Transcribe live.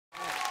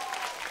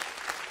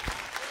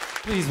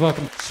Please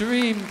welcome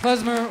Shirim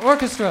Klezmer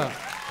Orchestra.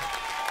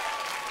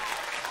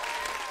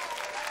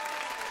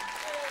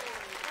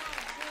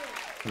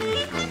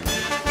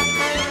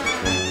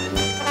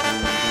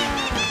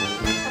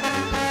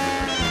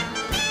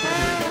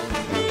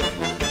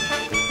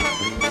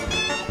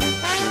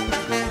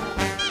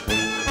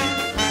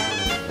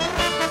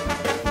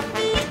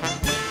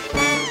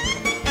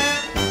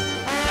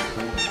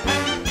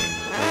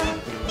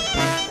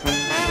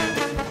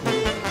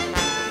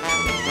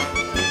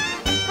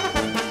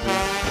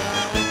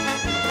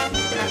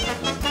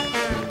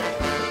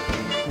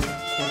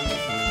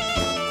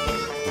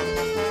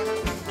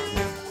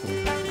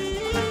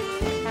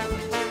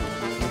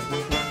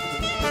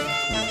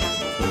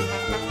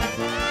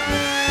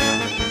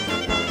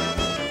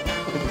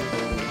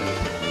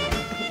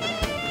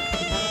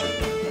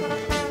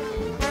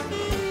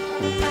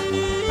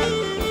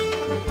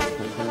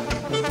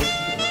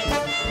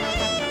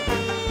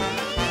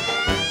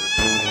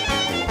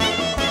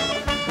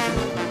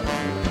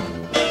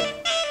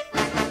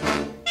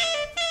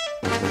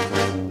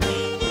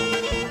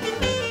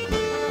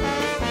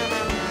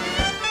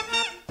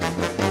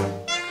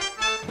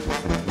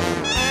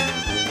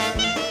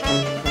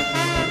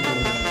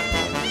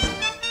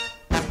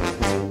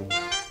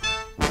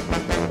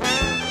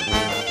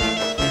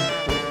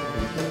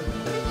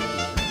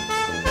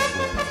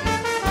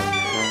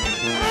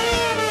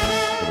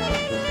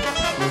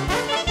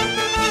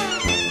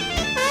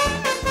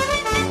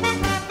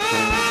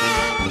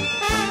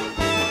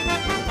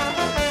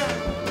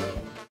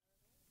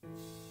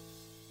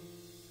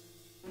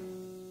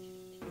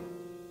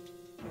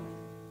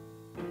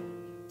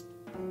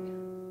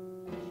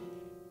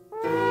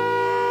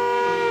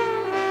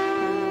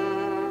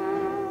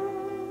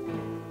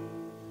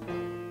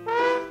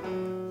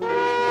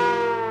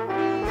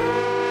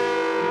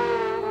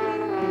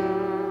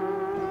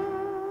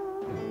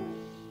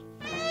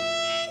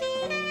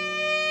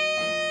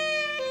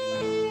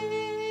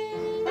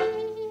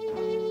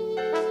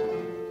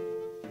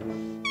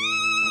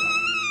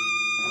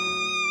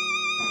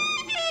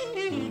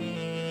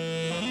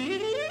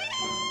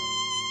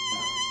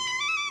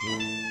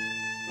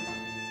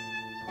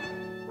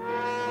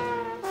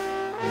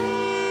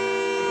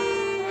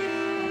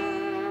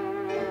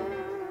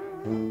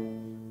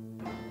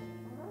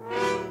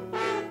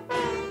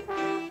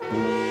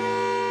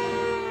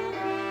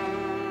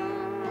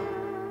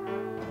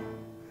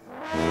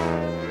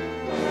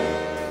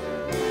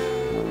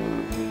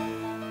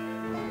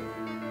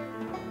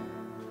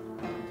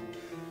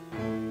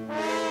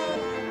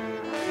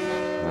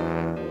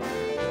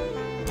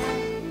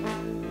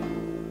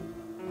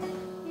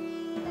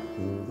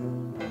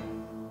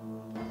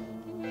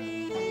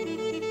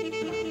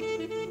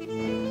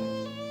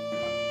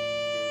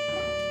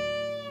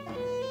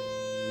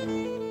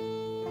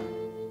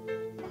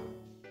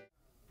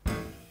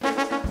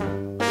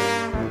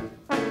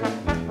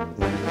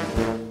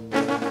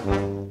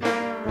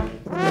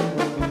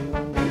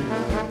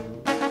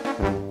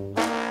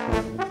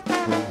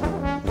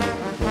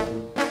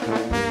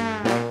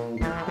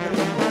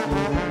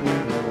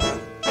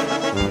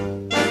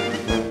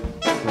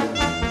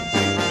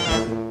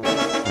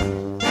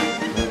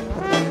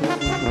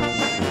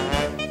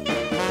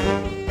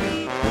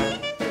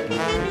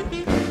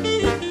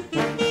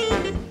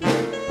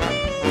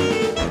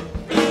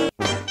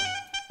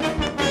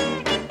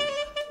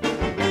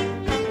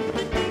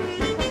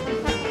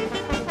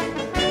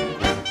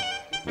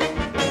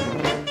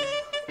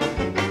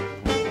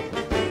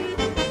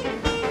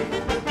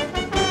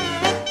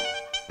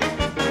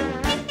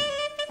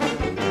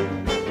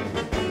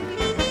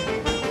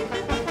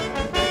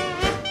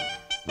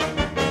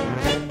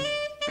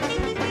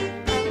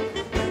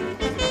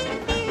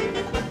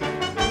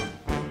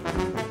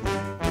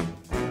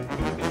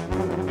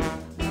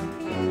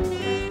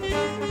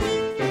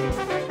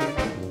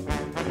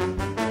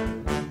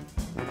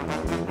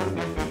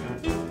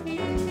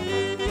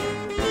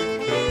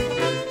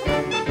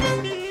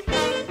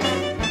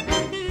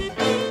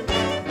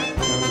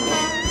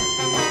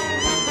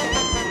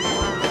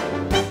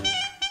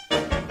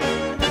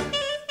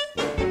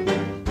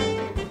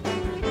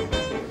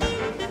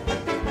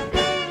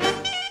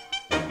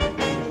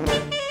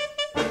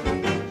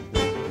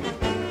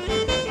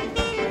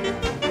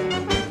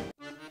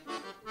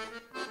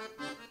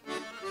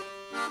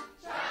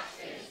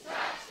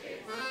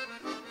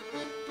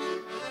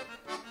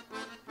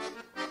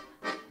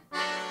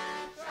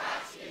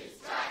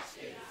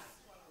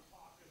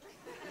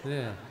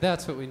 Yeah,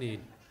 that's what we need.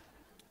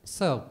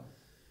 So,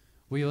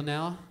 we will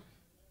now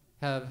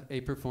have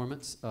a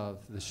performance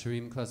of the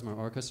Shirim Klezmer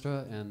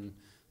Orchestra and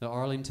the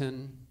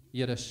Arlington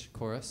Yiddish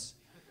Chorus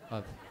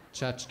of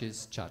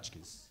Tchotchkes,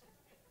 Tchotchkes.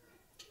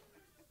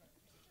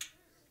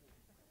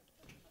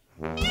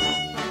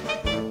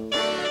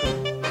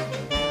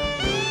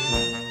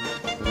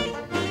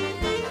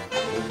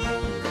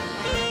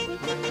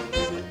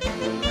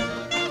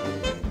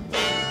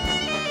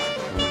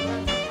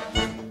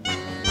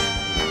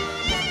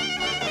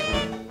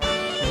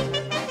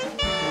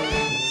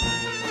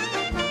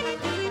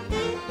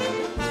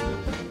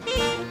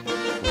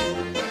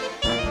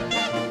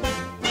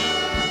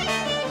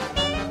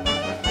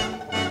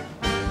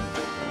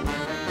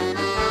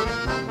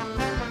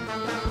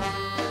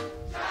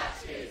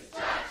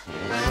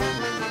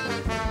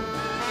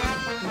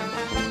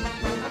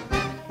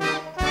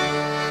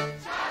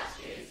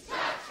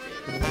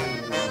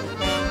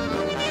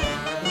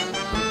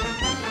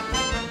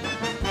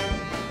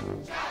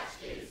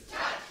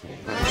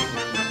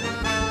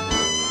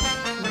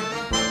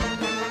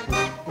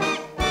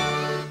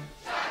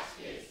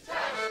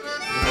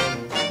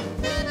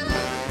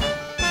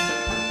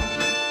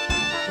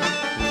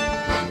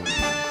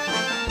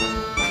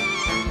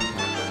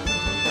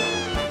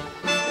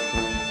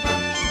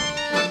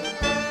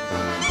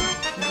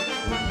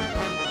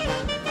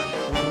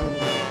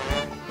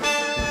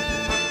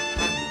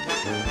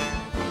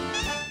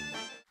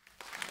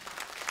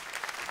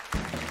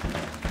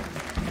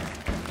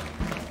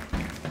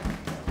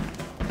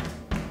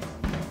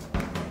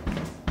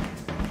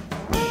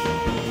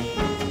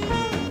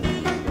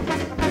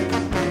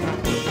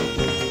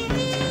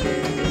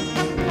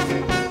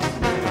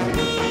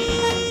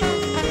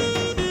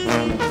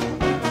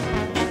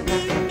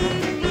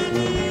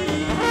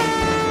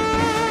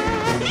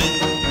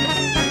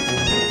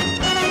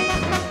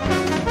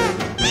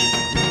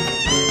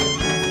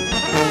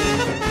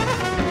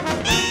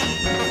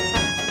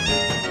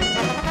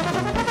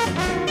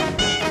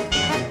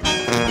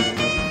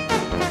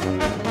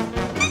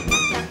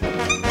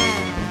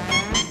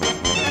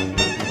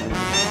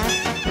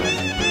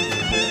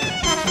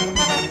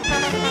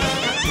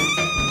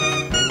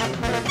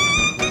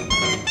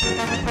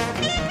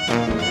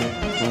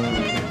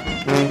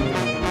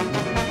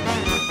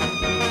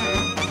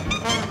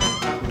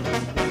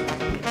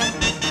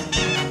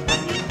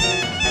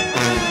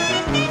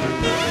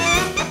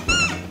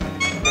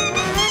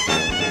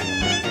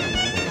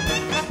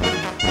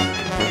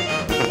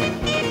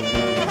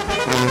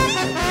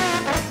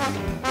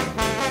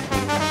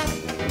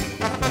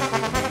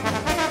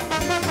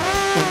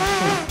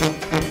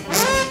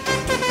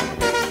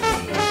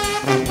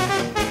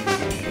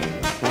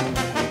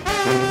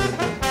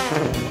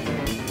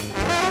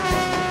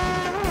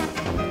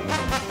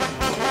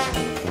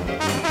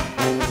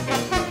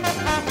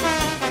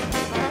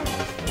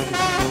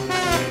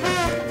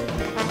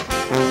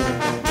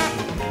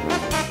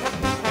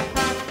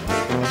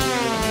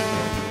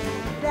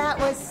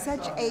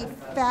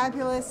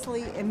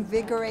 fabulously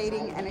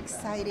invigorating and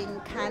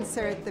exciting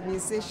concert. The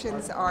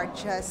musicians are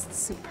just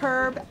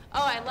superb.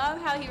 Oh, I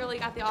love how he really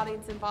got the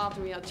audience involved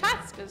and we yelled,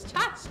 chachkas,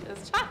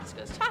 chachkas,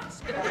 chachkas,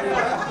 chachkas.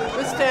 It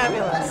was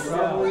fabulous.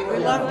 We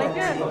loved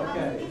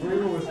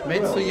it.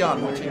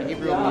 Metsuyan, which in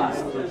Hebrew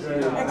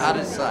means out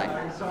of sight.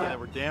 Yeah,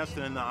 we're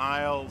dancing in the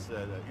aisles.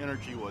 The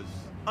energy was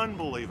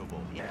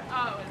unbelievable. Oh,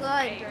 it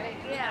was great.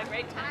 Yeah,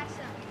 great time.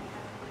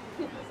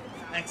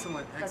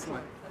 Excellent,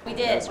 excellent. We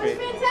did. It was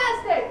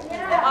fantastic.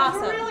 Yeah,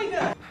 Awesome. really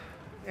good.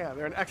 Yeah,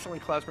 they're an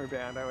excellent klezmer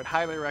band. I would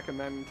highly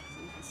recommend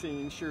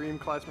seeing Shirim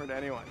Klezmer to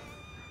anyone.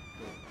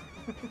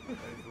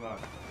 Thanks a lot.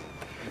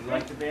 You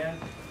like the band?